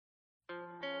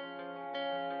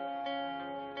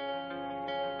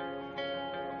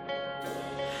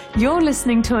You're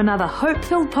listening to another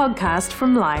hope-filled podcast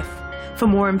from Life. For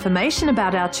more information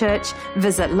about our church,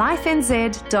 visit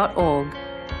lifenz.org.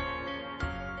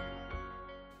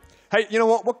 Hey, you know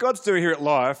what? What God's doing here at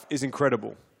Life is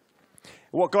incredible.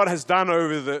 What God has done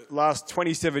over the last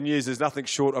 27 years is nothing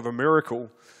short of a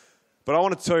miracle. But I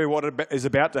want to tell you what is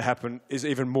about to happen is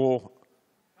even more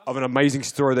of an amazing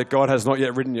story that God has not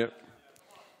yet written yet.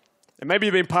 And maybe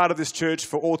you've been part of this church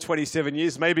for all 27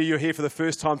 years. Maybe you're here for the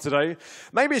first time today.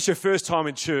 Maybe it's your first time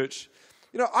in church.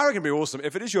 You know, I reckon it'd be awesome.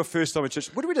 If it is your first time in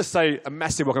church, would we just say a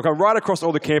massive welcome? Come right across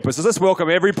all the campuses. Let's welcome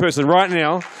every person right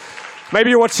now. Maybe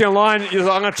you're watching online. You're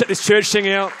like, I'm going to check this church thing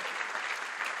out.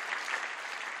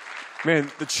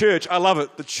 Man, the church, I love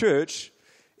it. The church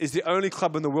is the only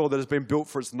club in the world that has been built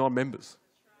for its non-members.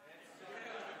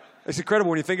 It's incredible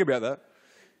when you think about that.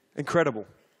 Incredible.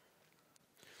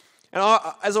 And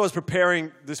as I was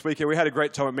preparing this weekend, we had a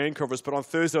great time at Man Conference, but on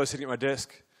Thursday I was sitting at my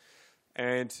desk,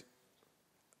 and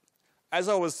as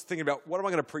I was thinking about what am I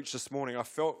going to preach this morning, I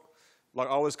felt like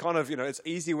I was kind of, you know, it's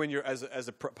easy when you're as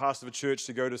a pastor of a church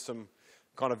to go to some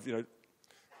kind of, you know,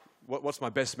 what's my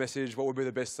best message, what would be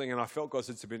the best thing, and I felt God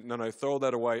said to me, no, throw all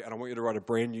that away, and I want you to write a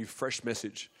brand new, fresh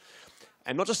message.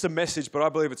 And not just a message, but I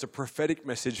believe it's a prophetic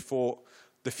message for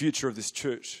the future of this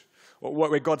church,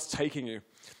 where God's taking you.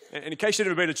 And in case you've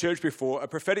never been to church before, a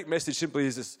prophetic message simply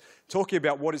is this, talking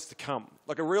about what is to come,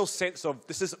 like a real sense of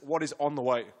this is what is on the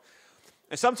way.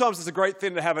 And sometimes it's a great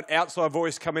thing to have an outside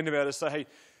voice come in about it and say, hey,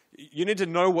 you need to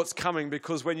know what's coming,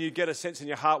 because when you get a sense in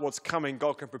your heart what's coming,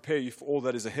 God can prepare you for all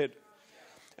that is ahead.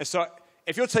 And so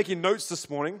if you're taking notes this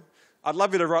morning, I'd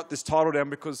love you to write this title down,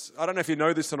 because I don't know if you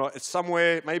know this or not. It's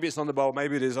somewhere, maybe it's on the bowl,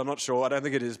 maybe it is, I'm not sure. I don't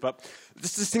think it is, but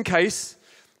just in case,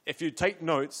 if you take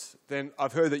notes, then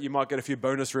I've heard that you might get a few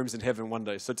bonus rooms in heaven one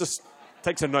day. So just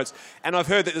take some notes. And I've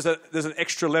heard that there's an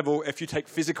extra level if you take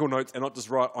physical notes and not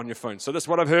just write on your phone. So that's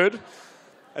what I've heard.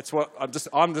 That's what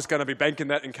I'm just going to be banking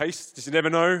that in case. Just you never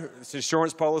know. It's an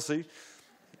insurance policy.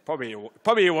 Probably you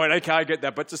won't. Okay, I get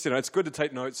that. But just, you know, it's good to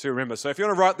take notes to remember. So if you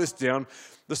want to write this down,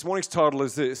 this morning's title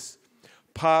is this: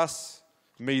 Pass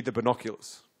me the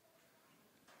binoculars.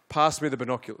 Pass me the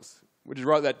binoculars. Would you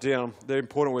write that down? They're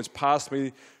important words. Pass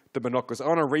me the binoculars. I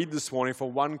want to read this morning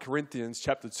from 1 Corinthians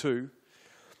chapter 2.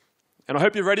 And I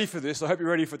hope you're ready for this. I hope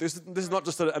you're ready for this. This is not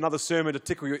just another sermon to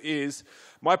tickle your ears.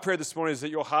 My prayer this morning is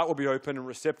that your heart will be open and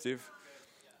receptive,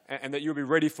 and that you'll be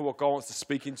ready for what God wants to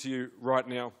speak into you right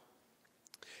now.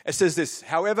 It says this: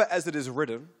 however, as it is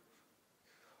written,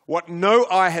 what no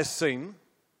eye has seen,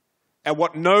 and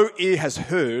what no ear has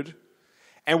heard,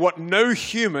 and what no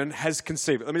human has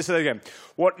conceived. Let me say that again.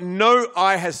 What no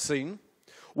eye has seen,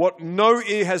 what no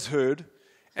ear has heard,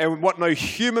 and what no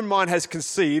human mind has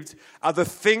conceived are the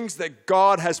things that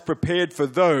God has prepared for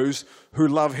those who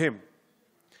love Him.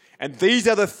 And these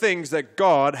are the things that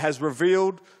God has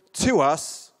revealed to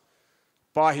us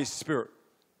by His Spirit.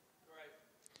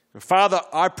 And Father,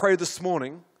 I pray this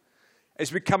morning,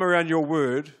 as we come around your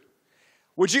word,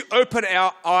 would you open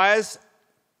our eyes,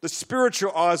 the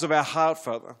spiritual eyes of our heart,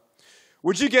 Father?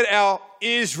 Would you get our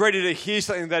ears ready to hear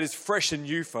something that is fresh and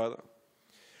new, Father?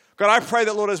 God, I pray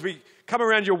that, Lord, as we come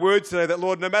around your word today, that,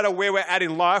 Lord, no matter where we're at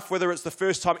in life, whether it's the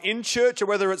first time in church or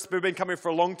whether we've been coming for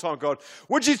a long time, God,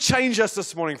 would you change us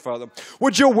this morning, Father?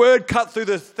 Would your word cut through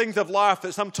the things of life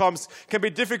that sometimes can be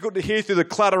difficult to hear through the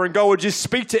clutter, and God, would you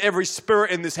speak to every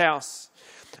spirit in this house?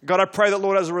 God, I pray that,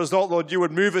 Lord, as a result, Lord, you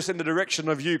would move us in the direction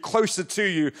of you, closer to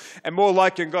you, and more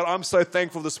like you. And God, I'm so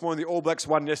thankful this morning the All Blacks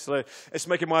won yesterday. It's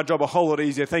making my job a whole lot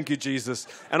easier. Thank you, Jesus.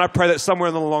 And I pray that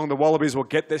somewhere along the Wallabies will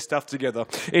get their stuff together.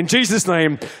 In Jesus'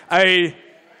 name,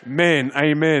 amen,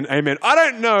 amen, amen. I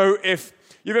don't know if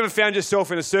you've ever found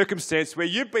yourself in a circumstance where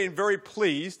you've been very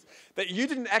pleased that you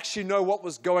didn't actually know what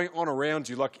was going on around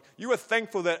you. Like, you were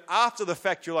thankful that after the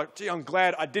fact, you're like, gee, I'm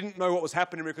glad I didn't know what was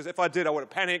happening, because if I did, I would have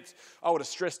panicked, I would have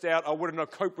stressed out, I wouldn't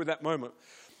have coped with that moment.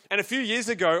 And a few years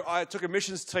ago, I took a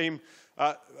missions team,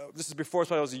 this is before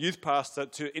I was a youth pastor,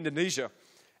 to Indonesia.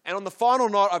 And on the final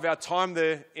night of our time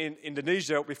there in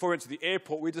Indonesia, before we went to the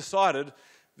airport, we decided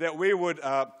that we would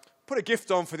put a gift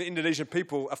on for the Indonesian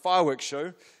people, a fireworks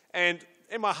show. And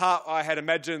in my heart, I had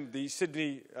imagined the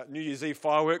Sydney New Year's Eve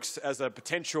fireworks as a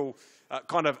potential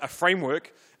kind of a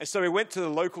framework. And so we went to the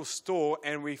local store,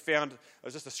 and we found, it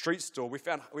was just a street store, we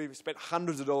spent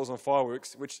hundreds of dollars on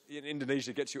fireworks, which in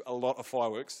Indonesia gets you a lot of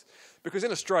fireworks. Because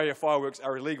in Australia, fireworks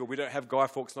are illegal. We don't have Guy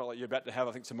Fawkes, not like you're about to have,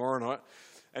 I think, tomorrow night.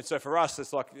 And so for us,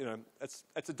 it's like, you know, it's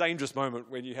a dangerous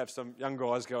moment when you have some young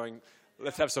guys going,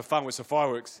 let's have some fun with some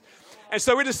fireworks. And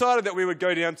so we decided that we would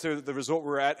go down to the resort we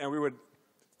were at, and we would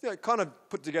kind of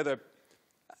put together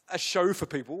a show for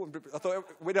people. I thought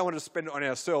we don't want to spend it on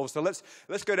ourselves, so let's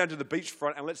go down to the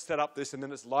beachfront and let's set up this, and then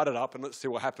let's light it up and let's see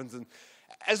what happens. And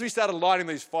as we started lighting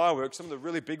these fireworks, some of the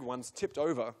really big ones tipped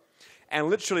over, and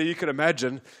literally you could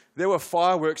imagine there were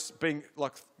fireworks being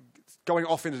like going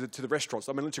off into the restaurants.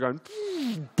 I mean, literally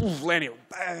going landing,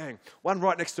 bang, one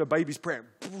right next to a baby's pram.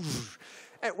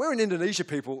 And we're in Indonesia,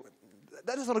 people.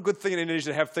 That is not a good thing in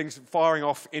Indonesia to have things firing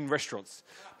off in restaurants.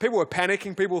 People were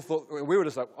panicking. People thought, we were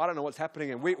just like, I don't know what's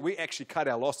happening. And we actually cut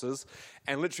our losses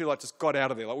and literally like just got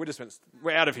out of there. Like we just went,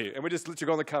 we're out of here. And we just literally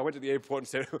got in the car, went to the airport and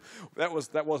said, that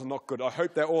was not good. I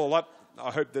hope they're all up.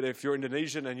 I hope that if you're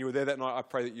Indonesian and you were there that night, I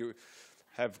pray that you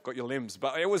have got your limbs.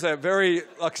 But it was a very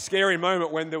like scary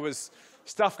moment when there was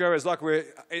stuff going. It was like we're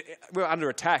under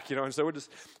attack, and so we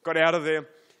just got out of there.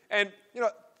 And,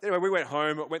 anyway, we went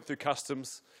home, went through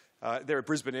customs. There at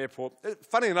Brisbane Airport.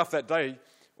 Funny enough, that day,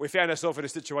 we found ourselves in a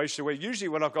situation where usually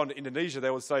when I've gone to Indonesia,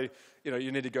 they would say,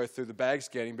 you need to go through the bag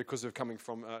scanning because of coming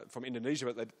from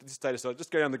Indonesia. But this day, so just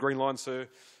go down the green line. So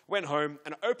went home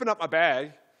and I opened up my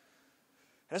bag.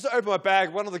 And as I opened my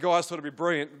bag, one of the guys thought it'd be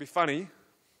brilliant, it'd be funny,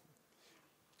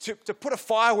 to put a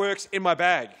fireworks in my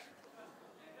bag.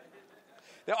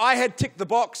 Now, I had ticked the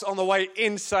box on the way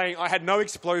in saying I had no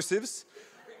explosives.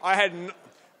 I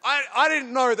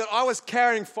didn't know that I was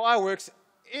carrying fireworks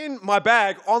in my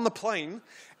bag on the plane,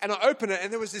 and I opened it,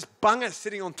 and there was this bunger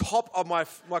sitting on top of my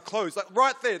clothes, like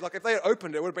right there. Like if they had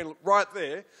opened it, it would have been right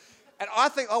there. And I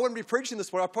think I wouldn't be preaching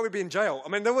this morning. I'd probably be in jail. I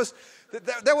mean, there was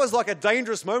like a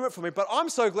dangerous moment for me, but I'm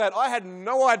so glad I had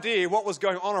no idea what was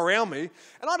going on around me,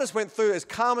 and I just went through as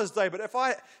calm as day. But if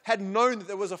I had known that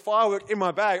there was a firework in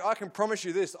my bag, I can promise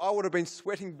you this, I would have been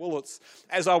sweating bullets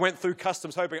as I went through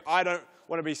customs, hoping I don't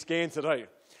want to be scanned today.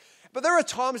 But there are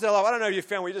times in our life, I don't know if you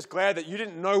found, where you're just glad that you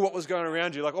didn't know what was going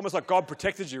around you, like almost like God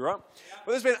protected you, right?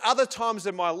 But there's been other times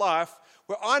in my life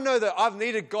where I know that I've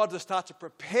needed God to start to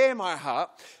prepare my heart,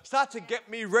 start to get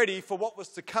me ready for what was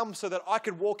to come so that I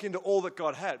could walk into all that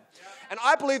God had. And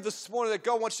I believe this morning that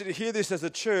God wants you to hear this as a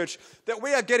church, that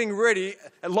we are getting ready,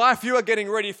 and life, you are getting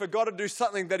ready for God to do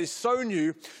something that is so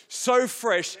new, so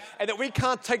fresh, and that we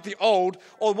can't take the old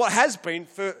or what has been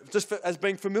as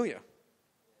being familiar.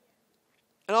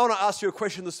 And I want to ask you a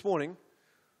question this morning.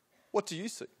 What do you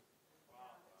see?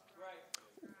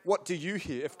 What do you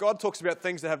hear? If God talks about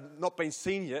things that have not been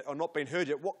seen yet or not been heard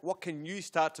yet, what can you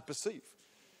start to perceive?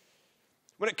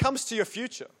 When it comes to your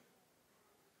future,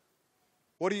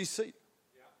 what do you see?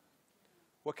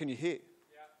 What can you hear?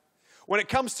 When it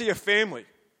comes to your family,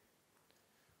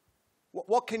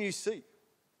 what can you see?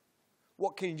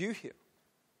 What can you hear?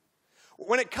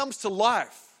 When it comes to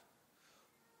life,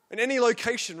 in any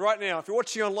location right now, if you're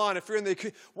watching online, if you're in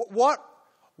the,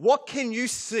 what can you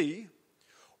see?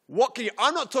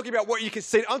 I'm not talking about what you can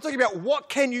see. I'm talking about what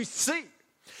can you see?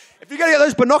 If you're going to get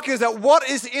those binoculars out, what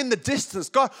is in the distance?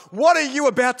 God, what are you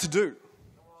about to do?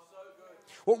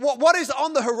 What is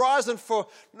on the horizon for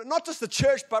not just the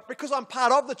church, but because I'm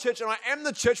part of the church and I am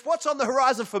the church, what's on the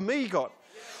horizon for me, God?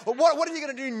 What are you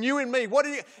going to do new in me?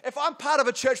 If I'm part of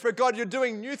a church where, God, you're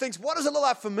doing new things, what does it look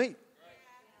like for me?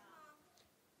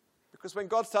 Because when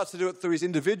God starts to do it through his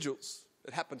individuals,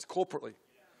 it happens corporately.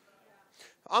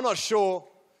 I'm not sure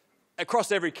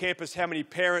across every campus how many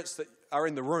parents that are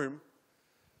in the room.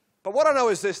 But what I know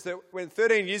is this, that when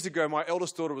 13 years ago my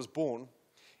eldest daughter was born,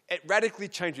 it radically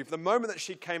changed me. From the moment that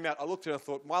she came out, I looked at her and I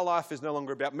thought, my life is no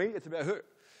longer about me, it's about her.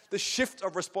 The shift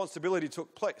of responsibility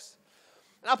took place.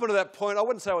 And up until that point, I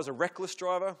wouldn't say I was a reckless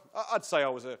driver. I'd say I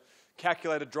was a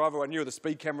calculated driver. I knew where the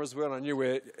speed cameras were and I knew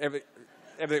where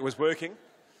everything was working.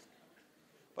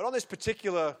 But on this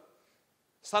particular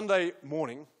Sunday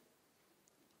morning,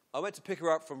 I went to pick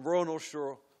her up from Royal North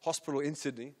Shore Hospital in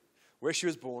Sydney, where she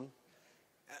was born.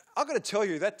 I've got to tell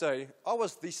you, that day, I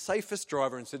was the safest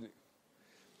driver in Sydney.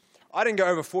 I didn't go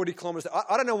over 40 kilometres.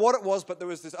 I don't know what it was, but there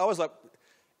was this, I was like,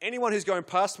 anyone who's going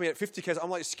past me at 50 k's, I'm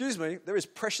like, excuse me, there is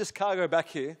precious cargo back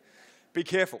here. Be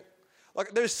careful.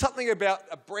 Like, there's something about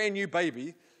a brand new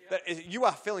baby that you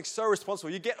are feeling so responsible.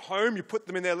 You get home, you put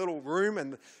them in their little room,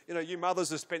 and you mothers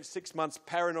have spent 6 months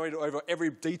paranoid over every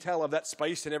detail of that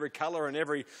space and every colour and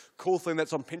every cool thing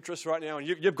that's on Pinterest right now, and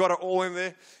you've got it all in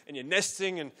there, and you're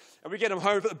nesting, and we get them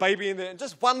home, put the baby in there, and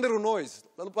just one little noise,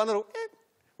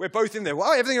 we're both in there.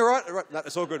 Well, everything all right? No,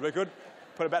 it's all good. We're good.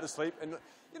 Put her back to sleep, and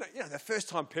the first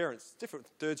time parents, different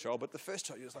with the third child, but the first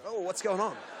child, you're just like, oh, what's going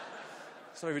on?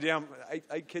 Some of you down,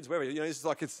 eight kids, wherever. It's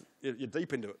like you're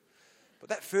deep into it. But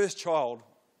that first child,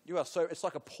 it's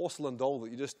like a porcelain doll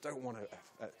that you just don't want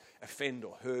to offend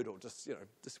or hurt or just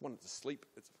want it to sleep.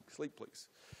 Sleep, please.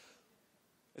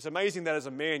 It's amazing that as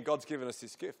a man, God's given us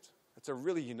this gift. It's a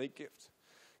really unique gift.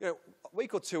 a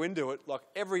week or two into it, like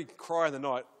every cry in the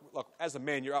night, like as a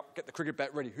man, you're up, get the cricket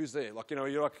bat ready. Who's there? Like,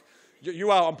 you're like,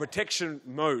 you are on protection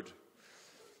mode.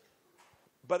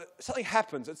 But something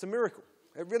happens. It's a miracle.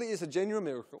 It really is a genuine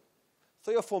miracle.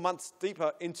 3 or 4 months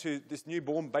deeper into this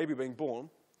newborn baby being born,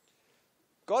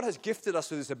 God has gifted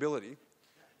us with this ability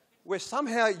where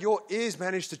somehow your ears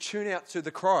manage to tune out to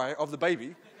the cry of the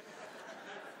baby.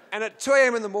 And at 2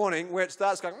 a.m. in the morning, where it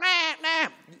starts going, nah,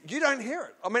 you don't hear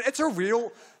it. I mean, it's a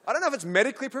real, I don't know if it's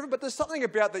medically proven, but there's something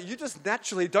about that you just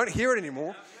naturally don't hear it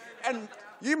anymore. And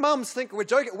you mums think we're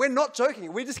joking. We're not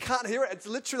joking. We just can't hear it. It's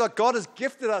literally like God has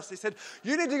gifted us. He said,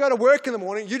 you need to go to work in the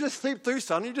morning. You just sleep through,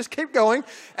 son. You just keep going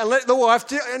and let the wife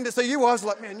do. And so you wives are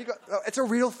like, man, it's a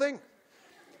real thing.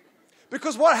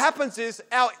 Because what happens is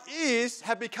our ears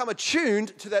have become attuned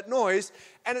to that noise,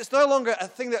 and it's no longer a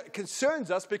thing that concerns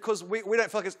us because we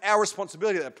don't feel like it's our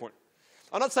responsibility at that point.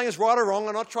 I'm not saying it's right or wrong.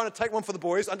 I'm not trying to take one for the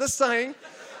boys. I'm just saying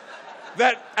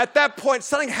that at that point,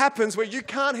 something happens where you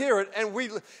can't hear it,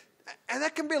 and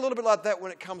that can be a little bit like that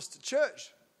when it comes to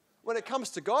church, when it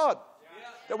comes to God.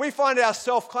 That we find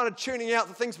ourselves kind of tuning out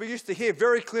the things we used to hear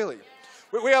very clearly.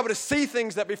 We're able to see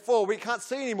things that before we can't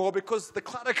see anymore because the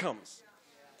clutter comes.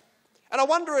 And I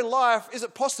wonder in life, is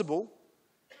it possible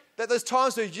that there's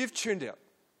times where you've tuned out?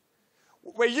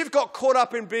 Where you've got caught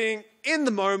up in being in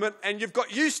the moment and you've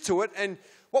got used to it, and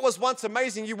what was once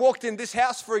amazing, you walked in this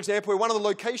house, for example, in one of the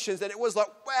locations, and it was like,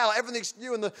 wow, everything's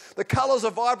new and the colours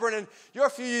are vibrant, and you're a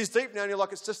few years deep now and you're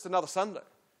like, it's just another Sunday.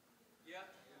 Yeah.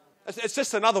 It's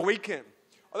just another weekend.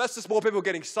 Oh, that's just more people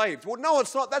getting saved. Well, no,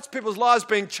 it's not. That's people's lives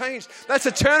being changed. That's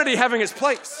eternity having its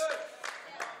place.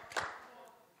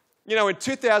 In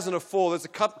 2004, there's a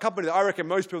company that I reckon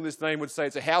most people in this name would say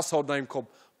it's a household name called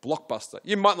Blockbuster.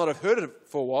 You might not have heard of it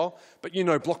for a while, but you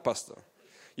know Blockbuster.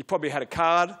 You probably had a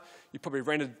card. You probably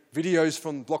rented videos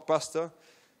from Blockbuster.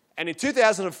 And in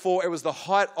 2004, it was the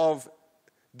height of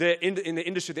in the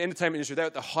industry, the entertainment industry. They were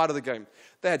at the height of the game.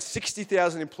 They had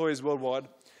 60,000 employees worldwide.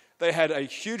 They had a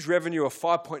huge revenue of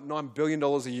 $5.9 billion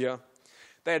a year.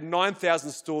 They had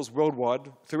 9,000 stores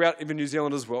worldwide, throughout even New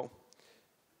Zealand as well.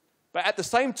 But at the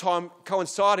same time,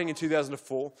 coinciding in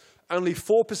 2004, only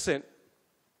 4%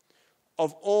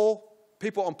 of all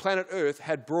people on planet Earth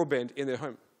had broadband in their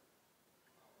home.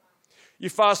 You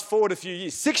fast forward a few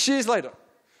years, 6 years later,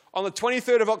 on the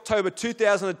 23rd of October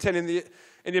 2010 in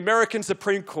the American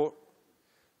Supreme Court,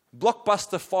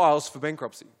 Blockbuster files for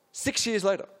bankruptcy. 6 years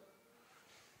later.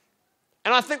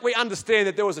 And I think we understand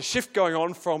that there was a shift going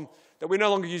on from that we no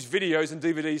longer use videos and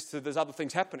DVDs to there's other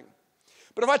things happening.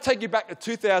 But if I take you back to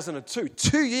 2002,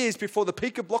 2 years before the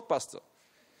peak of Blockbuster,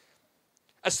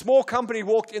 a small company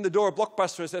walked in the door of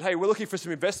Blockbuster and said, hey, we're looking for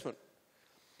some investment.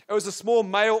 It was a small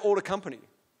mail order company.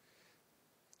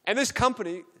 And this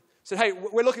company said, hey,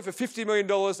 we're looking for $50 million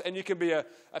and you can be a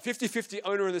 50-50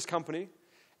 owner in this company.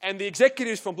 And the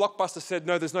executives from Blockbuster said,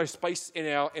 no, there's no space in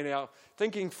our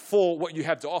thinking for what you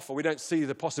have to offer. We don't see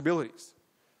the possibilities.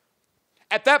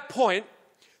 At that point,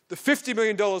 the $50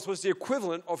 million was the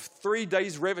equivalent of 3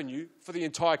 days' revenue for the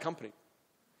entire company.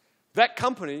 That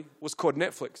company was called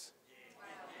Netflix.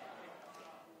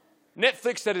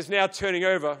 Netflix that is now turning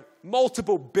over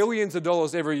multiple billions of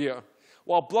dollars every year,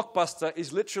 while Blockbuster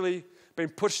is literally being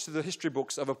pushed to the history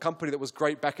books of a company that was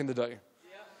great back in the day.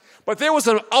 But there was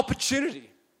an opportunity.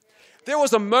 There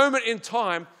was a moment in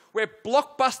time where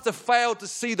Blockbuster failed to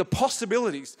see the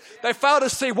possibilities. They failed to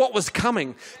see what was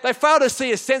coming. They failed to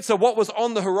see a sense of what was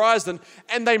on the horizon,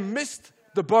 and they missed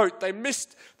the boat. They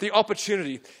missed the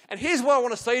opportunity. And here's what I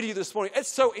want to say to you this morning.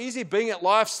 It's so easy being at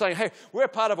Life saying, hey, we're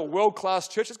part of a world-class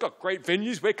church. It's got great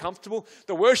venues. We're comfortable.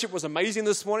 The worship was amazing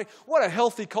this morning. What a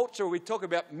healthy culture. We talk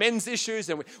about men's issues,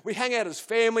 and we hang out as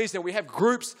families, and we have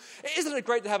groups. Isn't it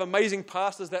great to have amazing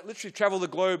pastors that literally travel the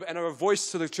globe and are a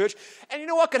voice to the church? And you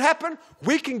know what could happen?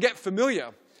 We can get familiar.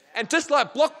 And just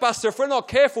like Blockbuster, if we're not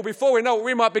careful, before we know it,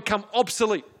 we might become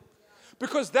obsolete.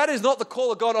 Because that is not the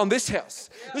call of God on this house.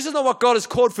 This is not what God has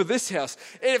called for this house.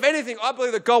 And if anything, I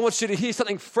believe that God wants you to hear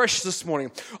something fresh this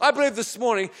morning. I believe this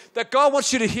morning that God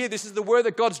wants you to hear, this is the word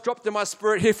that God's dropped in my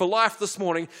spirit here for Life this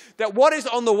morning, that what is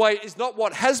on the way is not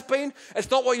what has been,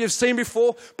 it's not what you've seen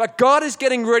before, but God is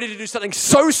getting ready to do something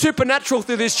so supernatural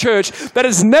through this church that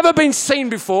has never been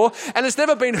seen before and it's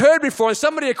never been heard before. And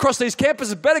somebody across these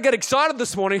campuses better get excited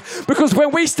this morning, because when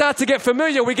we start to get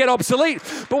familiar, we get obsolete.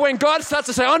 But when God starts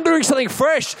to say, I'm doing something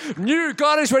fresh, new,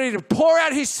 God is ready to pour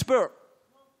out His Spirit.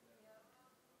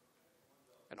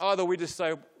 And either we just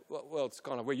say, well, it's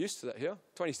kind of, we're used to that here.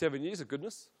 27 years of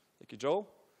goodness. Thank you, Joel.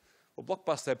 Well,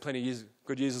 Blockbuster had plenty of years,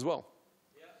 good years as well.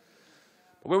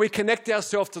 But when we connect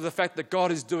ourselves to the fact that God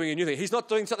is doing a new thing, He's not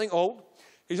doing something old.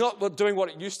 He's not doing what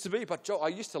it used to be, but Joe, I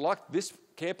used to like this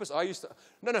campus.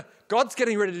 No. God's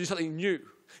getting ready to do something new.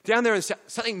 Down there in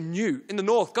something new. In the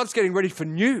north, God's getting ready for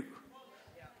new.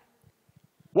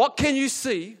 What can you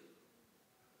see?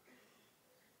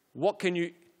 What can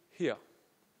you hear?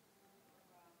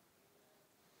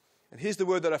 And here's the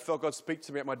word that I felt God speak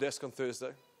to me at my desk on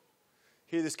Thursday.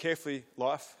 Hear this carefully,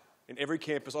 Life, in every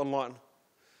campus online.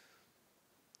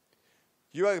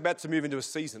 You are about to move into a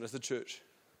season as the church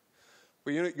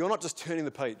where you're not just turning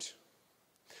the page.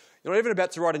 You're not even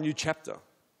about to write a new chapter.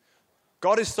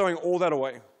 God is throwing all that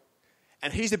away.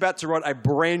 And He's about to write a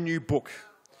brand new book.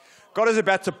 God is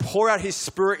about to pour out His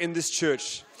Spirit in this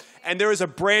church. And there is a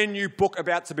brand new book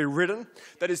about to be written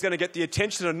that is going to get the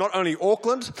attention of not only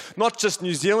Auckland, not just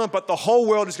New Zealand, but the whole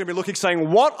world is going to be looking, saying,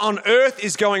 what on earth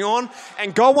is going on?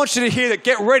 And God wants you to hear that,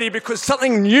 get ready, because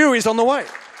something new is on the way.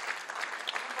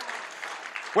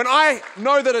 When I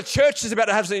know that a church is about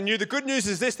to have something new, the good news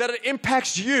is this, that it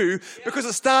impacts you because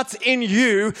it starts in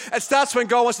you. It starts when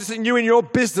God wants to do something new in your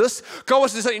business. God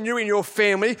wants to do something new in your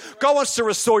family. God wants to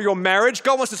restore your marriage.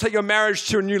 God wants to take your marriage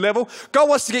to a new level. God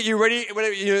wants to get you ready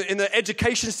in the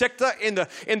education sector, in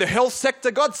the health sector.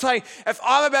 God's saying, if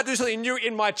I'm about to do something new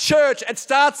in my church, it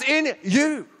starts in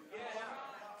you.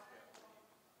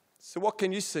 So what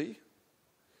can you see?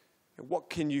 And what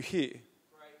can you hear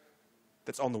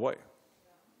that's on the way?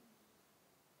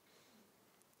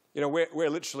 You know, we're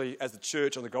literally, as the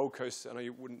church on the Gold Coast, I know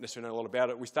you wouldn't necessarily know a lot about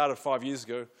it, we started 5 years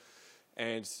ago,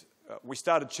 and we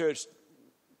started church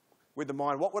with the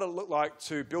mind, what would it look like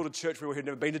to build a church where we had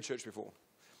never been to church before?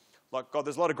 Like, God,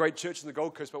 there's a lot of great churches in the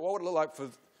Gold Coast, but what would it look like for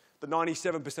the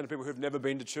 97% of people who've never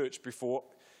been to church before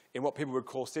in what people would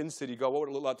call Sin City? God, what would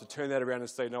it look like to turn that around and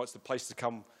say, no, it's the place to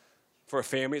come for a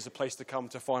family, it's a place to come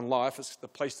to find life, it's the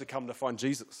place to come to find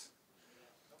Jesus.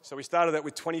 So we started that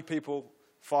with 20 people,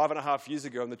 5.5 years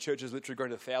ago, and the church has literally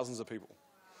grown to thousands of people.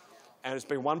 And it's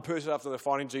been one person after they're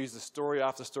finding Jesus, story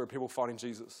after story, people finding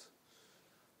Jesus.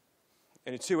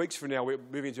 And in 2 weeks from now, we're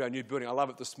moving into our new building. I love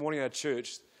it. This morning, our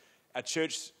church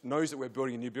knows that we're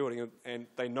building a new building, and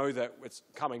they know that it's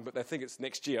coming, but they think it's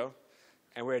next year.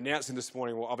 And we're announcing this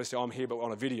morning, well, obviously I'm here, but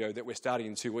on a video, that we're starting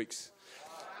in 2 weeks.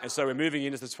 And so we're moving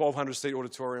into the 1,200-seat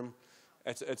auditorium.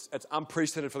 It's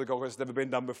unprecedented for the Gold Coast. It's never been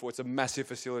done before. It's a massive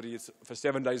facility. It's for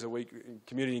 7 days a week,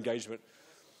 community engagement.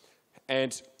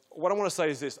 And what I want to say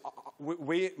is this.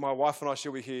 My wife and I,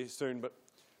 she'll be here soon, but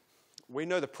we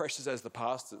know the pressures as the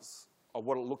pastors of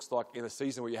what it looks like in a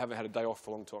season where you haven't had a day off for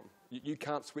a long time. You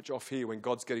can't switch off here when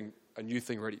God's getting a new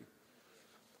thing ready.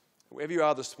 Wherever you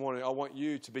are this morning, I want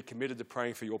you to be committed to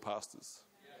praying for your pastors.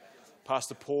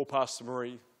 Pastor Paul, Pastor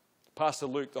Marie, Pastor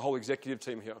Luke, the whole executive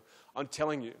team here. I'm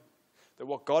telling you, that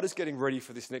what God is getting ready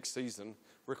for this next season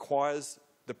requires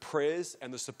the prayers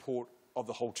and the support of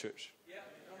the whole church.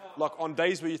 Like on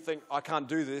days where you think, I can't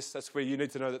do this, that's where you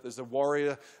need to know that there's a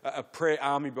warrior, a prayer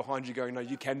army behind you going, no,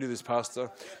 you can do this,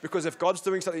 Pastor. Because if God's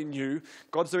doing something new,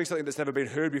 God's doing something that's never been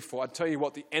heard before, I tell you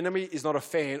what, the enemy is not a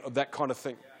fan of that kind of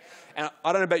thing. And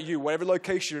I don't know about you, whatever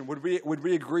location, would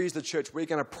we agree as the church, we're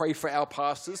going to pray for our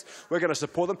pastors, we're going to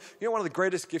support them. You know, one of the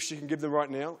greatest gifts you can give them right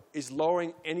now is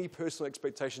lowering any personal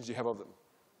expectations you have of them.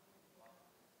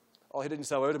 Oh, he didn't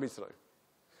say hello to me today.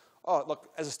 Oh, look,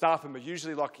 as a staff member,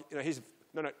 usually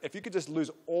if you could just lose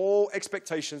all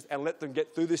expectations and let them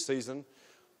get through this season,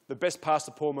 the best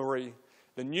Pastor Paul Marie,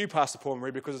 the new Pastor Paul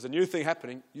Marie, because there's a new thing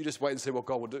happening, you just wait and see what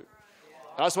God will do. And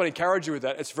I just want to encourage you with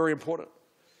that. It's very important.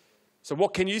 So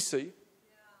what can you see?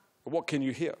 Or what can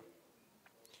you hear?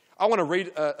 I want to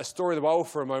read a story of the Bible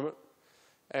for a moment.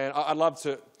 And I'd love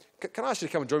to... Can I ask you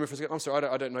to come and join me for a second? I'm sorry,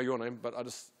 I don't know your name, but I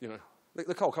just,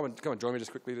 Nicole, come and join me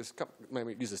just quickly.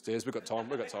 Maybe use the stairs. We've got time.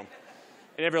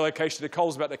 In every location,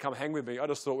 Nicole's about to come hang with me. I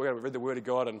just thought we're going to read the Word of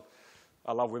God, and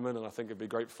I love women, and I think it'd be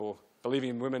great for believing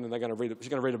in women, and she's going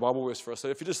to read a Bible verse for us. So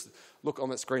if you just look on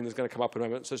that screen, there's going to come up in a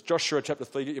moment. It says Joshua chapter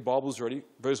 3, get your Bibles ready,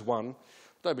 verse 1.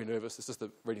 Don't be nervous, it's just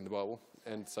reading the Bible.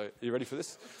 And so, are you ready for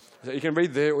this? So you can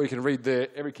read there, or you can read there.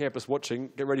 Every campus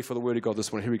watching, get ready for the Word of God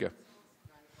this morning. Here we go.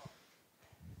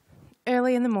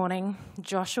 Early in the morning,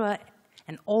 Joshua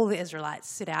and all the Israelites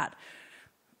set out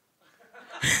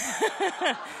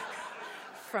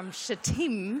from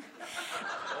Shittim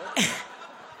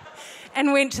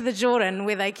and went to the Jordan,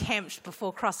 where they camped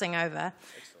before crossing over.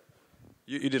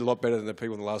 You did a lot better than the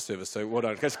people in the last service, so well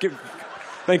done.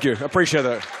 Thank you, I appreciate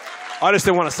that. I just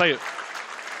didn't want to say it.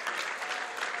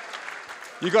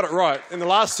 You got it right. In the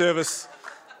last service,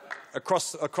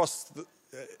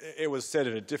 it was said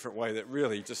in a different way that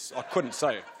really just, I couldn't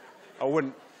say it. I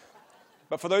wouldn't.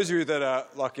 But for those of you that are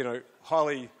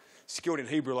highly skilled in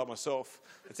Hebrew like myself,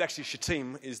 it's actually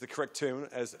Shittim is the correct term,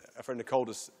 as a friend Nicole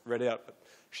just read out. But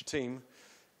Shittim.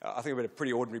 I think it'd been a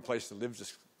pretty ordinary place to live,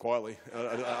 just quietly.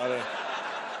 I don't,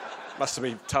 must have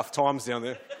been tough times down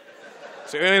there.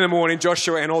 So early in the morning,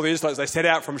 Joshua and all the Israelites, they set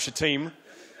out from Shittim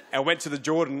and went to the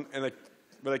Jordan, and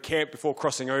where they camped before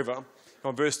crossing over.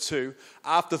 On verse 2,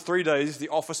 after 3 days, the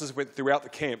officers went throughout the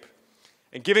camp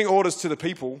and giving orders to the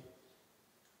people,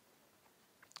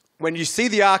 when you see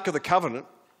the Ark of the Covenant,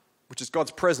 which is God's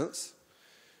presence,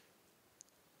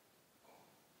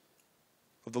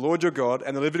 of the Lord your God,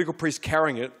 and the Levitical priest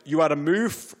carrying it, you are to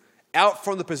move out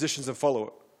from the positions and follow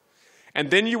it. And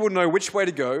then you will know which way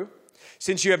to go,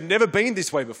 since you have never been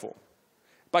this way before.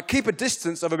 But keep a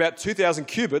distance of about 2,000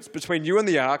 cubits between you and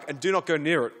the ark, and do not go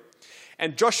near it.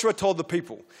 And Joshua told the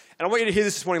people, and I want you to hear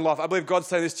this morning, life. I believe God's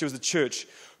saying this to you as a church.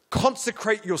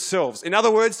 Consecrate yourselves. In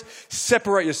other words,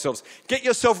 separate yourselves. Get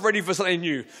yourself ready for something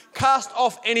new. Cast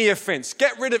off any offense.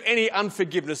 Get rid of any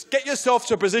unforgiveness. Get yourself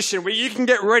to a position where you can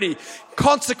get ready.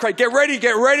 Consecrate. Get ready,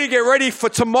 get ready, get ready for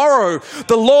tomorrow.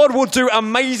 The Lord will do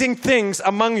amazing things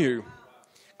among you.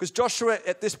 Because Joshua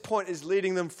at this point is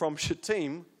leading them from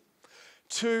Shittim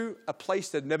to a place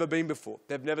they've never been before.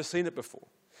 They've never seen it before.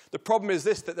 The problem is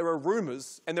this, that there are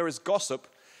rumors and there is gossip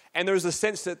and there is a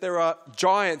sense that there are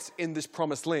giants in this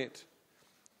promised land.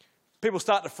 People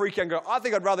start to freak out and go, I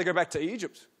think I'd rather go back to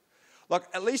Egypt.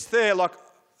 At least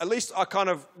I kind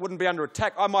of wouldn't be under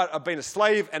attack. I might have been a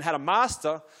slave and had a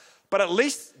master, but at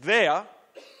least there,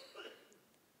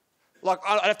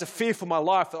 I'd have to fear for my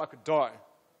life that I could die.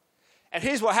 And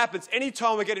here's what happens.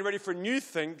 Anytime we're getting ready for a new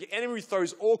thing, the enemy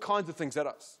throws all kinds of things at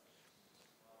us.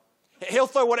 He'll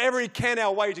throw whatever he can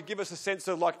our way to give us a sense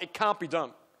of it can't be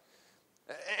done.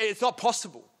 It's not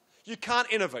possible. You can't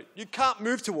innovate. You can't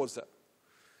move towards that.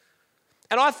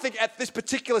 And I think at this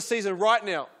particular season right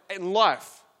now in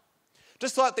life,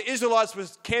 just like the Israelites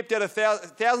was camped out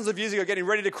thousands of years ago getting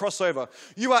ready to cross over,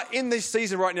 you are in this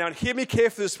season right now, and hear me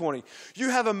carefully this morning.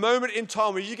 You have a moment in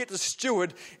time where you get to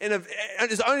steward, and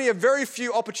there's only a very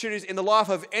few opportunities in the life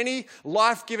of any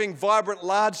life-giving, vibrant,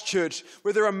 large church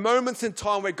where there are moments in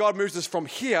time where God moves us from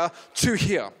here to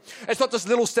here. It's not just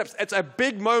little steps. It's a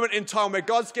big moment in time where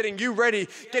God's getting you ready,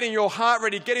 getting your heart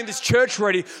ready, getting this church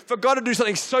ready for God to do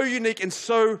something so unique and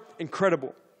so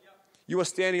incredible. You are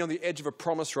standing on the edge of a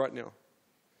promise right now.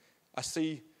 I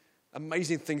see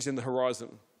amazing things in the horizon.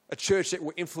 A church that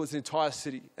will influence an entire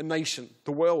city, a nation,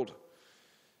 the world.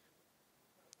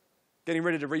 Getting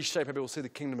ready to reshape how people see the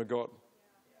kingdom of God.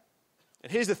 And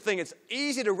here's the thing, it's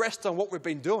easy to rest on what we've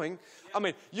been doing. I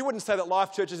mean, you wouldn't say that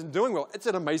Life Church isn't doing well. It's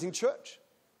an amazing church.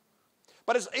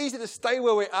 But it's easy to stay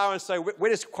where we are and say, we're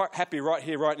just quite happy right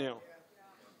here, right now.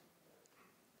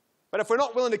 But if we're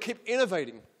not willing to keep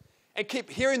innovating and keep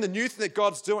hearing the new thing that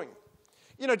God's doing,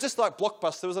 just like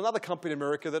Blockbuster, there was another company in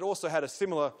America that also had a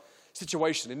similar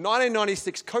situation. In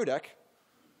 1996, Kodak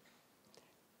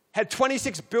had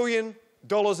 $26 billion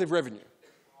of revenue.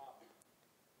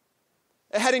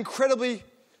 It had incredible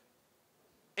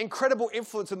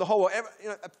influence in the whole world.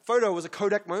 A photo was a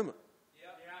Kodak moment.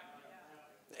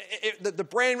 The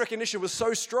brand recognition was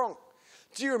so strong.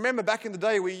 Do you remember back in the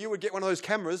day where you would get one of those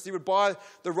cameras, you would buy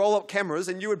the roll-up cameras,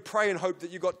 and you would pray and hope that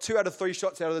you got 2 out of 3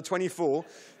 shots out of the 24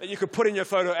 that you could put in your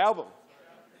photo album?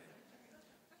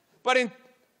 But in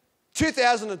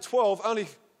 2012, only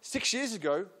 6 years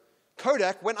ago,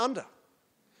 Kodak went under.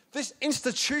 This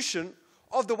institution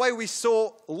of the way we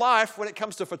saw life when it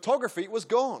comes to photography was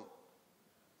gone.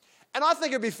 And I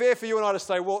think it'd be fair for you and I to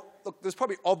say, well, look, there's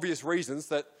probably obvious reasons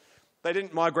that they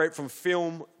didn't migrate from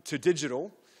film to digital.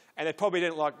 And they probably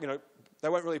didn't they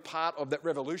weren't really part of that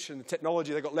revolution, the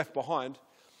technology, they got left behind.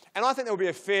 And I think there would be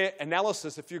a fair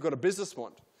analysis if you've got a business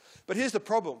mind. But here's the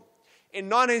problem. In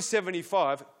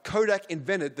 1975, Kodak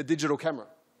invented the digital camera.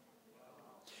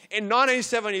 In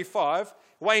 1975,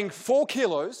 weighing 4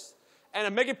 kilos and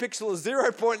a megapixel of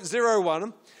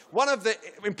 0.01, one of the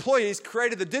employees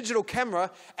created the digital camera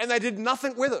and they did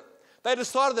nothing with it. They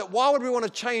decided that why would we want to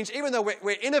change, even though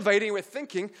we're innovating, we're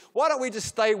thinking, why don't we just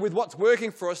stay with what's working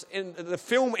for us in the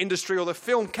film industry or the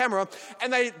film camera?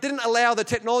 And they didn't allow the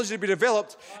technology to be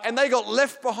developed, and they got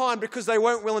left behind because they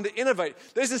weren't willing to innovate.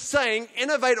 There's a saying,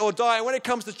 innovate or die, and when it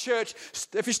comes to church,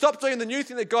 if you stop doing the new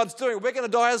thing that God's doing, we're going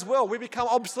to die as well. We become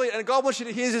obsolete, and God wants you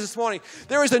to hear this morning.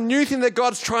 There is a new thing that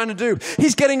God's trying to do.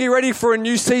 He's getting you ready for a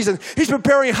new season. He's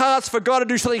preparing hearts for God to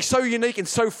do something so unique and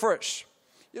so fresh.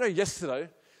 Yesterday,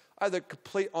 I had the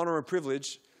complete honor and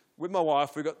privilege with my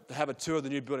wife. We got to have a tour of the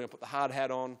new building. I put the hard hat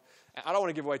on. I don't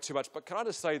want to give away too much, but can I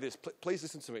just say this? Please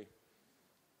listen to me.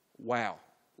 Wow.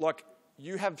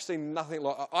 You have seen nothing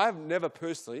like... I have never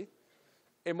personally,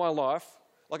 in my life,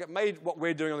 it made what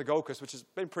we're doing on the Gold Coast, which has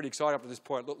been pretty exciting up to this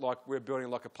point, look like we're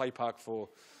building a play park for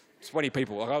 20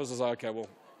 people. Like, I was just like, okay, well,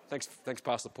 thanks,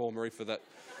 Pastor Paul Marie, for that.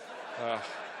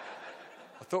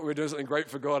 I thought we were doing something great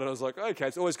for God, and I was like, okay,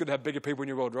 it's always good to have bigger people in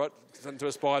your world, right? Something to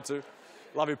aspire to.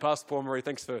 Love you, Pastor Paul Marie.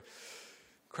 Thanks for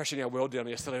crashing our world down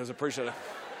yesterday. It was appreciated.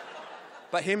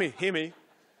 But hear me.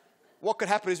 What could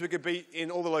happen is we could be in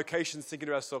all the locations thinking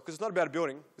to ourselves, because it's not about a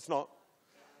building, it's not.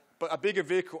 But a bigger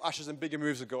vehicle ushers in bigger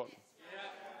moves of God.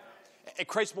 It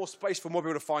creates more space for more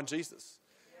people to find Jesus.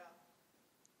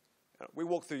 We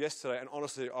walked through yesterday, and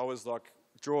honestly, I was like,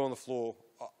 jaw on the floor.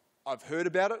 I've heard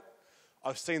about it.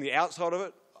 I've seen the outside of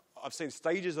it. I've seen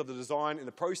stages of the design in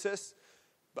the process.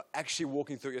 But actually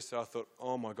walking through it yesterday, I thought,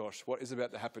 oh my gosh, what is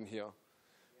about to happen here?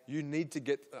 You need to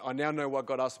get, I now know why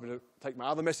God asked me to take my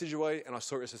other message away, and I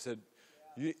saw it as I said,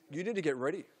 you need to get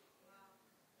ready.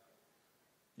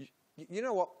 You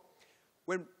know what?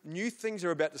 When new things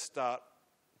are about to start,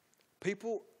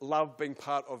 people love being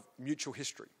part of mutual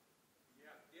history.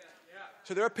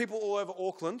 So there are people all over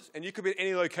Auckland, and you could be at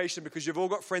any location because you've all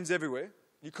got friends everywhere.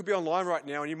 You could be online right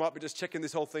now, and you might be just checking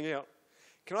this whole thing out.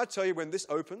 Can I tell you, when this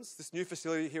opens, this new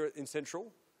facility here in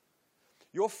Central,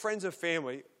 your friends and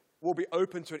family will be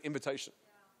open to an invitation.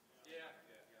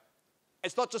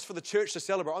 It's not just for the church to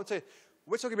celebrate. I'm telling you,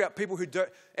 we're talking about people who don't.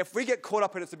 If we get caught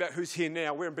up in it's about who's here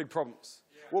now, we're in big problems.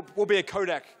 We'll be a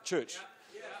Kodak church.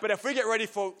 But if we get ready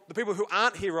for the people who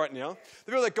aren't here right now,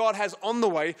 the people that God has on the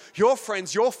way, your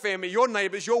friends, your family, your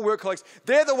neighbors, your work colleagues,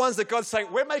 they're the ones that God's saying,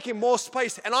 we're making more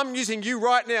space, and I'm using you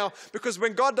right now, because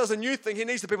when God does a new thing, he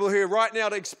needs the people who are here right now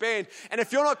to expand. And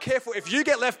if you're not careful, if you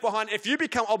get left behind, if you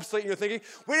become obsolete in your thinking,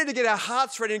 we need to get our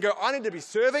hearts ready and go, I need to be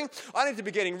serving, I need to be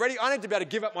getting ready, I need to be able to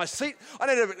give up my seat,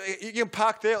 you can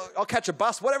park there, I'll catch a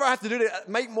bus, whatever I have to do to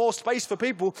make more space for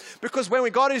people, because when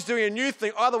God is doing a new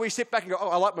thing, either we sit back and go, oh,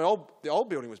 I like the old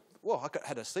building was, well, I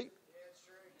had a seat.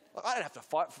 I didn't have to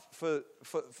fight for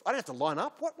I didn't have to line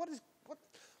up. What?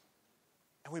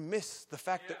 And we miss the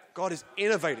fact that God is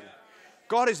innovating.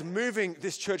 God is moving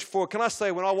this church forward. Can I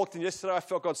say, when I walked in yesterday, I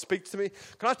felt God speak to me.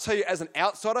 Can I tell you, as an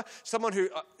outsider, someone who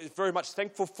is very much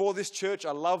thankful for this church,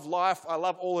 I love life, I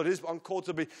love all it is, I'm called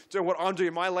to be doing what I'm doing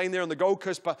in my lane there on the Gold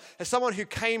Coast, but as someone who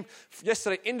came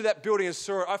yesterday into that building and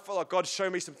saw it, I felt like God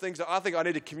showed me some things that I think I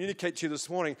need to communicate to you this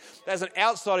morning. As an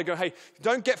outsider, go, hey,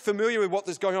 don't get familiar with what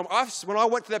is going on. When I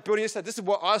went to that building yesterday, this is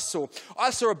what I saw. I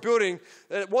saw a building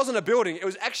that it wasn't a building, it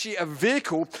was actually a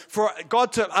vehicle for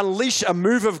God to unleash a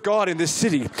move of God in this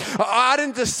city. I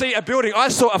didn't just see a building. I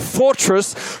saw a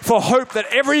fortress for hope that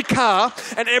every car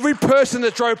and every person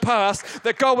that drove past,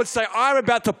 that God would say, I'm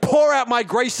about to pour out my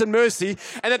grace and mercy,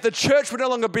 and that the church would no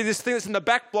longer be this thing that's in the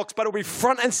back blocks, but it'll be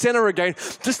front and center again,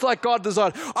 just like God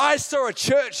designed. I saw a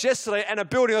church yesterday and a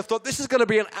building. I thought, this is going to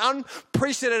be an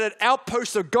unprecedented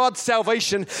outpost of God's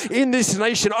salvation in this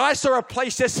nation. I saw a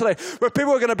place yesterday where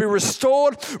people are going to be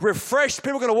restored, refreshed.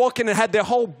 People are going to walk in and have their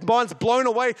whole minds blown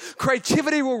away.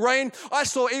 Creativity will reign. I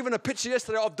saw even a picture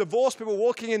yesterday of divorced people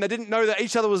walking in. They didn't know that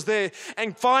each other was there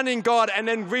and finding God and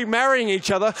then remarrying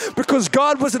each other because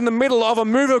God was in the middle of a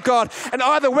move of God. And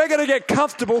either we're going to get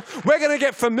comfortable, we're going to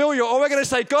get familiar, or we're going to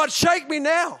say, God, shake me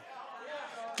now.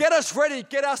 Get us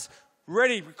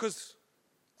ready because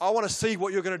I want to see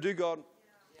what you're going to do, God.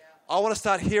 I want to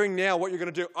start hearing now what you're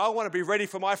going to do. I want to be ready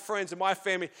for my friends and my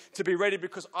family to be ready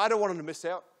because I don't want them to miss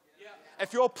out.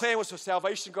 If your plan was for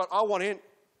salvation, God, I want in.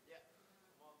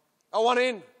 I want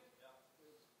in.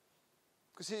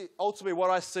 Because ultimately what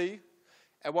I see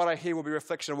and what I hear will be a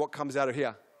reflection of what comes out of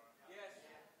here.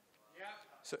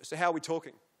 So how are we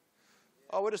talking?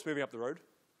 Oh, we're just moving up the road.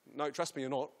 No, trust me,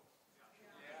 you're not.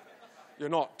 You're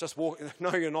not. Just walk.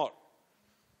 No, you're not.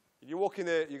 You walk in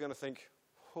there, you're going to think,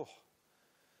 oh,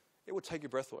 it will take your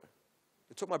breath away.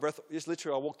 It took my breath. Just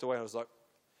literally, I walked away and I was like,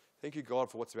 thank you,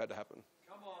 God, for what's about to happen.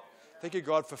 Thank you,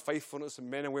 God, for faithfulness and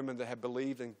men and women that have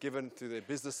believed and given to their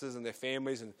businesses and their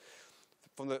families. And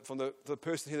from the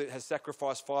person here that has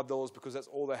sacrificed $5 because that's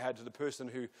all they had, to the person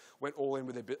who went all in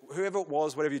with their business. Whoever it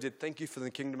was, whatever you did, thank you for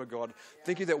the kingdom of God.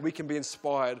 Thank you that we can be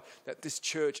inspired, that this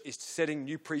church is setting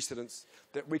new precedents,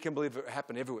 that we can believe it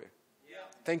happen everywhere.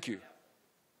 Thank you.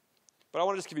 But I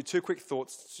want to just give you two quick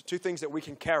thoughts, two things that we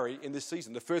can carry in this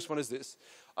season. The first one is this.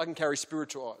 I can carry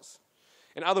spiritual eyes.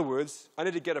 In other words, I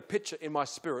need to get a picture in my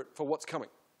spirit for what's coming.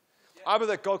 I believe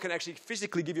that God can actually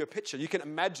physically give you a picture. You can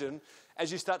imagine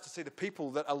as you start to see the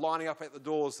people that are lining up at the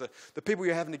doors, the people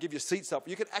you're having to give your seats up,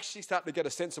 you can actually start to get a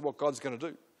sense of what God's going to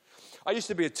do. I used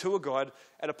to be a tour guide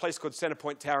at a place called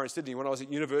Centrepoint Tower in Sydney. When I was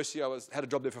at university, had a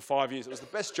job there for 5 years. It was the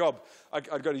best job.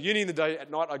 I'd go to uni in the day. At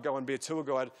night, I'd go and be a tour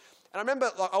guide. And I remember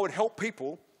I would help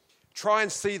people try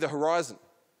and see the horizon.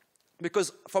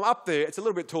 Because from up there, it's a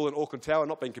little bit taller than Auckland Tower,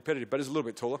 not being competitive, but it's a little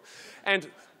bit taller. And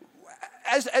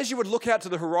as you would look out to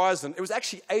the horizon, it was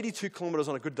actually 82 kilometers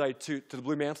on a good day to the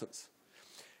Blue Mountains.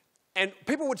 And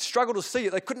people would struggle to see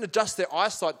it. They couldn't adjust their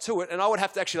eyesight to it. And I would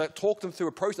have to actually talk them through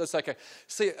a process. Say, okay,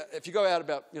 see, if you go out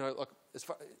about,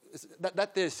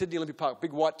 that there's Sydney Olympic Park,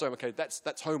 big white dome. Okay, that's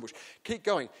Homebush. Keep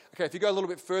going. Okay, if you go a little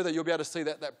bit further, you'll be able to see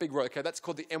that big road. Okay, that's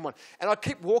called the M1. And I'd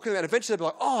keep walking around. Eventually, they'd be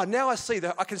like, oh, now I see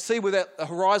that. I can see where that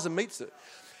horizon meets it.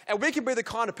 And we can be the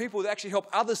kind of people that actually help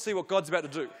others see what God's about to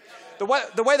do. The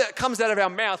way that comes out of our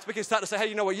mouth, we can start to say, hey,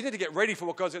 you know what? You need to get ready for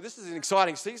what God's doing. This is an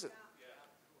exciting season.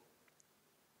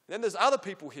 Then there's other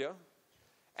people here,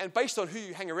 and based on who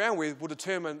you hang around with will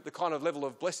determine the kind of level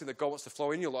of blessing that God wants to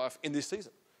flow in your life in this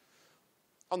season.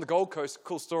 On the Gold Coast,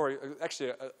 cool story,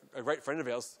 actually a great friend of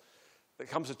ours that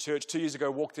comes to church 2 years ago,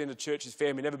 walked into church, his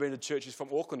family, never been to church, he's from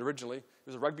Auckland originally, he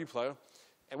was a rugby player,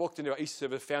 and walked into our Easter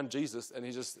service, found Jesus, and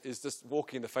he is just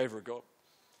walking in the favour of God.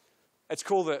 It's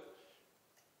cool that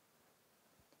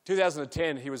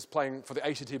 2010, he was playing for the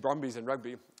ACT Brumbies in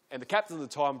rugby, and the captain at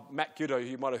the time, Matt Giddo, who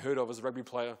you might have heard of as a rugby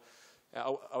player,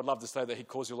 I would love to say that he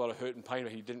caused you a lot of hurt and pain,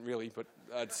 but he didn't really, but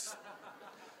it's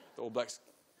the All Blacks.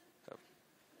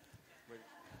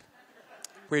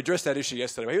 We addressed that issue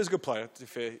yesterday, but he was a good player, to be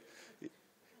fair.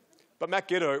 But Matt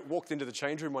Giddo walked into the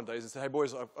change room one day and said, hey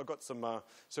boys, I've got some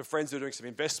friends who are doing some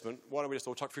investment, why don't we just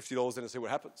all chuck $50 in and see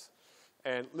what happens?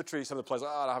 And literally some of the players,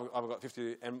 I haven't got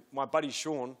 $50. And my buddy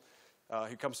Sean,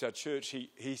 who comes to our church,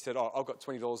 he said, I've got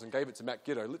 $20 and gave it to Matt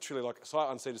Giddo. Literally like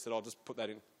sight unseen, said, I'll just put that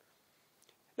in.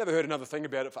 Never heard another thing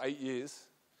about it for 8 years.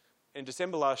 In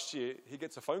December last year, he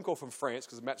gets a phone call from France,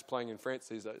 because Matt's playing in France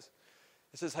these days.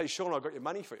 He says, hey Sean, I've got your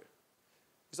money for you.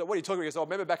 He said, what are you talking about? He said, I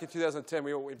remember back in 2010,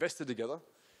 we all invested together.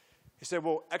 He said,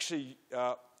 well, actually,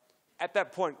 at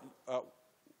that point,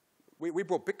 we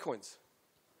bought Bitcoins.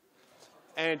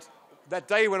 And that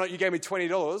day when you gave me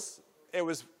 $20, it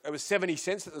was 70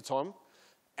 cents at the time,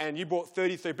 and you bought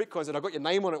 33 Bitcoins, and I got your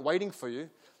name on it waiting for you.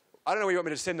 I don't know where you want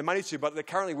me to send the money to, but they're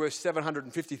currently worth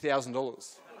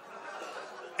 $750,000.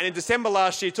 And in December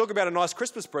last year, talk about a nice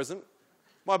Christmas present,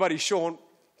 my buddy Sean,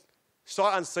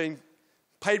 sight unseen,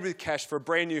 paid with cash for a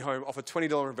brand new home off a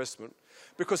 $20 investment,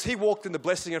 because he walked in the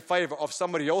blessing and favor of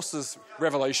somebody else's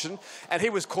revelation, and he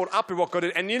was caught up in what God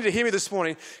did. And you need to hear me this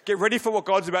morning. Get ready for what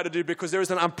God's about to do, because there is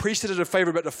an unprecedented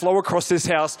favor about to flow across this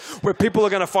house, where people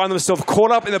are going to find themselves caught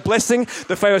up in the blessing,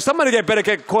 the favor. Somebody better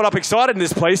get caught up, excited in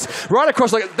this place. Right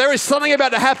across, like there is something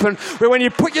about to happen where when you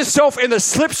put yourself in the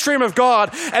slipstream of God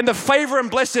and the favor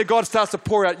and blessing of God starts to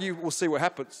pour out, you will see what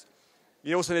happens.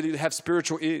 You also need to have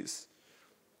spiritual ears.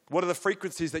 What are the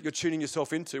frequencies that you're tuning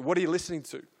yourself into? What are you listening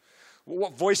to?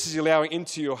 What voices are you allowing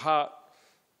into your heart?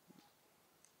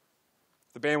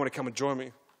 The band want to come and join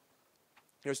me.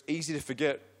 It's easy to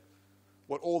forget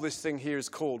what all this thing here is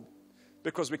called,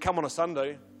 because we come on a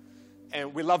Sunday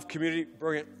and we love community,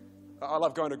 brilliant. I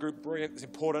love going to group, brilliant, it's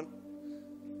important.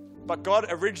 But God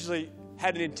originally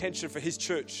had an intention for his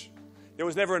church. There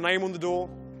was never a name on the door.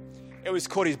 It was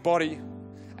called his body.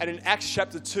 And in Acts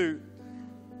chapter 2,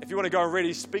 if you want to go and read,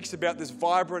 he speaks about this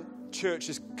vibrant church,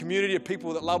 this community of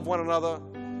people that love one another.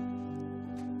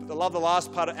 But the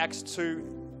last part of Acts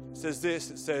 2 says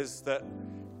this. It says that,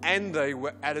 and they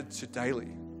were added to daily.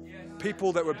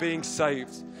 People that were being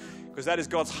saved. Because that is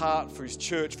God's heart for his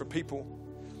church, for people.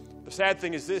 The sad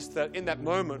thing is this, that in that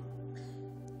moment,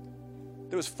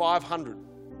 there was 500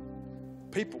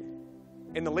 people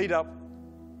in the lead up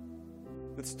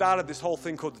that started this whole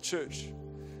thing called the church.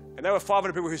 And there were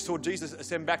 500 people who saw Jesus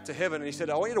ascend back to heaven. And he said,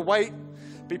 I want you to wait,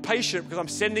 be patient, because I'm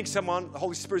sending someone. The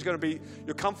Holy Spirit is going to be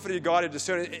your comforter, your guide, your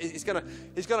discerner. He's going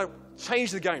to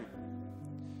change the game.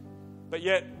 But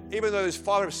yet, even though those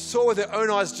 500 saw with their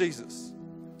own eyes Jesus,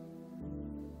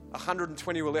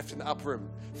 120 were left in the upper room.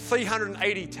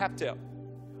 380 tapped out.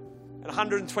 And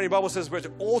 120, Bible says, we're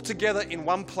all together in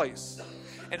one place.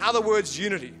 In other words,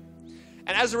 unity.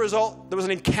 And as a result, there was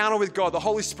an encounter with God. The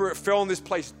Holy Spirit fell in this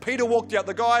place. Peter walked out.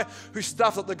 The guy who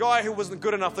stuffed it, the guy who wasn't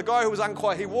good enough, the guy who was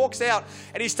unquiet, he walks out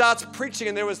and he starts preaching,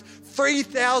 and there was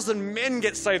 3,000 men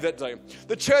get saved that day.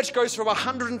 The church goes from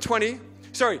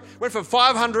went from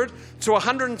 500 to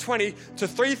 120 to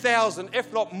 3,000,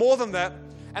 if not more than that.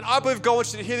 And I believe God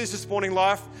wants you to hear this morning,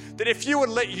 Life, that if you would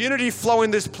let unity flow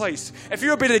in this place, if you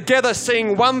would be together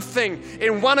seeing one thing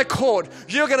in one accord,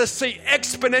 you're going to see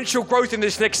exponential growth in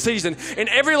this next season. In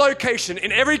every location,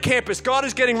 in every campus, God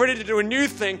is getting ready to do a new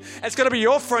thing. It's going to be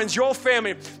your friends, your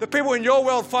family, the people in your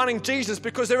world finding Jesus,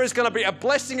 because there is going to be a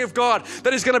blessing of God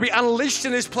that is going to be unleashed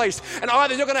in this place. And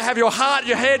either you're going to have your heart,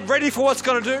 your head ready for what's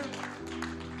going to do,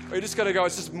 or you're just going to go,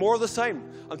 it's just more of the same.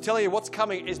 I'm telling you, what's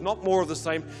coming is not more of the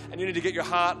same, and you need to get your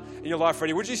heart and your life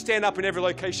ready. Would you stand up in every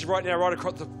location right now, right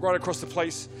across the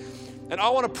place? And I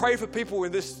want to pray for people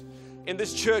in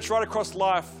this church right across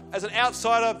life. As an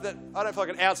outsider, that I don't feel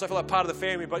like an outsider, I feel like part of the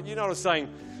family, but you know what I'm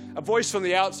saying. A voice from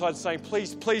the outside saying,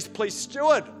 please, please, please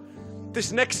steward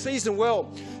this next season well.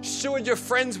 Steward your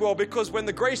friends well, because when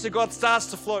the grace of God starts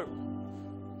to flow,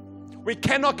 we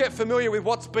cannot get familiar with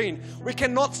what's been. We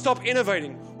cannot stop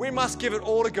innovating. We must give it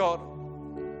all to God.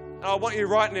 And I want you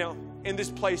right now in this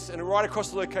place and right across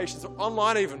the locations,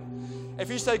 online even. If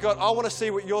you say, God, I want to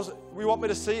see what we want me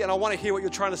to see, and I want to hear what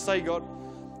you're trying to say, God,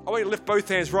 I want you to lift both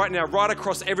hands right now, right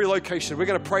across every location. We're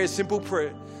going to pray a simple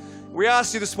prayer. We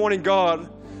ask you this morning, God,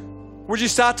 would you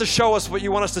start to show us what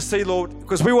you want us to see, Lord?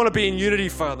 Because we want to be in unity,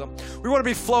 Father. We want to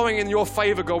be flowing in your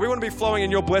favor, God. We want to be flowing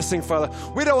in your blessing, Father.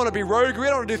 We don't want to be rogue. We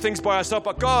don't want to do things by ourselves.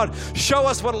 But God, show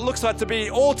us what it looks like to be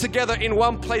all together in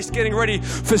one place, getting ready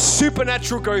for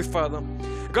supernatural growth, Father.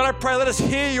 God, I pray, let us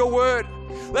hear your word.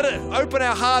 Let it open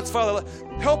our hearts, Father.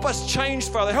 Help us change,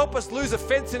 Father. Help us lose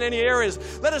offense in any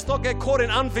areas. Let us not get caught in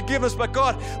unforgiveness, but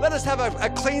God, let us have a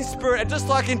clean spirit. And just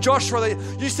like in Joshua,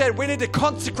 you said we need to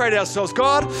consecrate ourselves.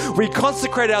 God, we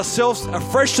consecrate ourselves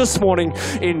afresh this morning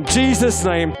in Jesus'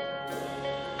 name.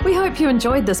 We hope you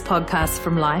enjoyed this podcast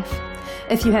from Life.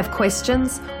 If you have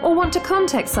questions or want to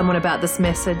contact someone about this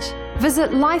message,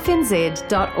 visit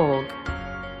lifenz.org.